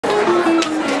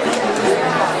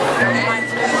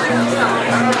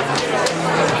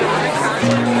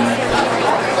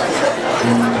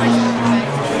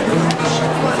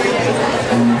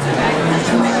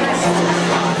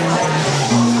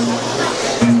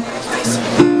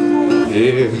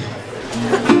Yeah.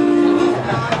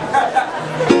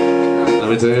 Let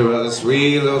me tell you about this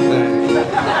sweet little thing. Now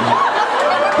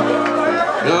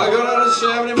I go down to the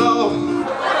Chamonix Mall,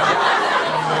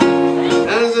 and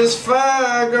there's this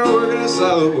fine girl working in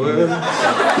solid works.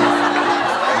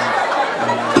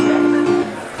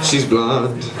 She's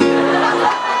blonde.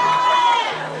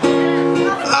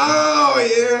 Oh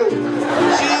yeah,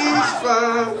 she's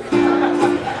fine.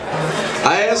 I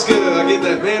ask her, I get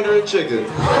that Mandarin chicken.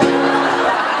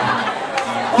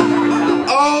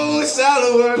 Oh,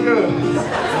 salad worker.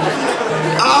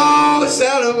 Oh,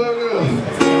 salad worker.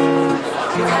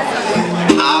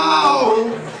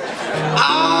 Oh,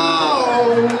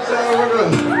 oh, salad worker.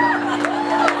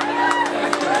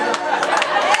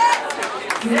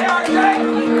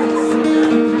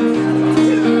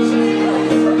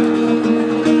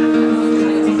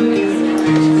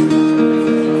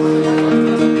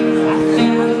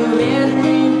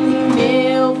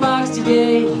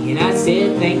 And I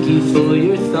said thank you for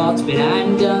your thoughts, but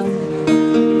I'm done.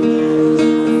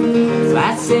 So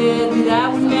I said that I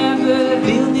would never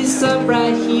build this up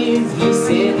right here. He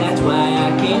said that's why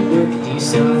I can't work with you,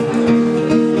 son.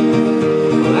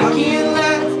 Well, I can't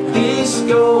let this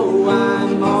go,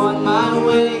 I'm on my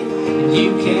way, and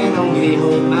you can only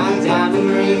hold my diamond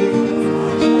ring.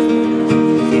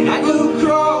 And I go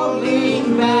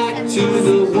crawling back to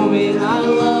the woman I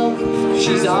love.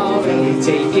 She's already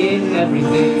taken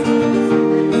everything.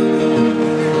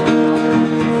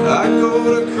 I go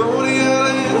to Coney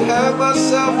and have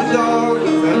myself a dog.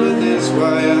 Remember this,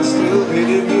 why I still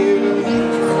hate you.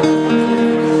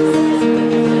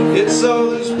 It's all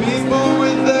those people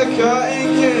with their cotton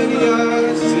candy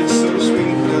eyes. It's so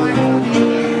sweet now.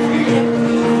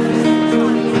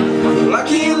 Well, I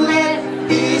can't let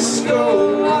this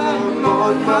go, I'm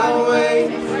on my way.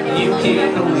 You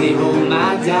can only hold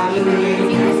my diamond ring.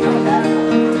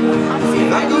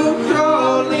 And I go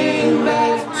crawling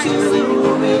back to the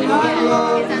woman I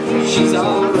love. She's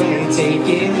already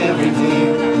taken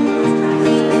everything.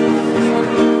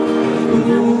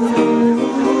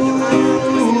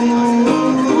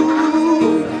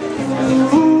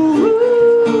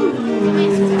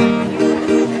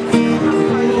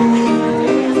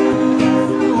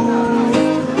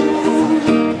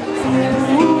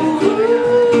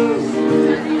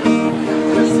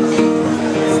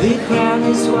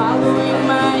 Swallowing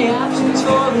my options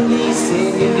for release,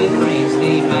 and if it rains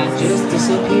they might just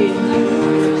disappear.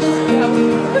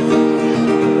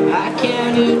 I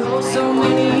counted oh so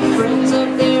many friends.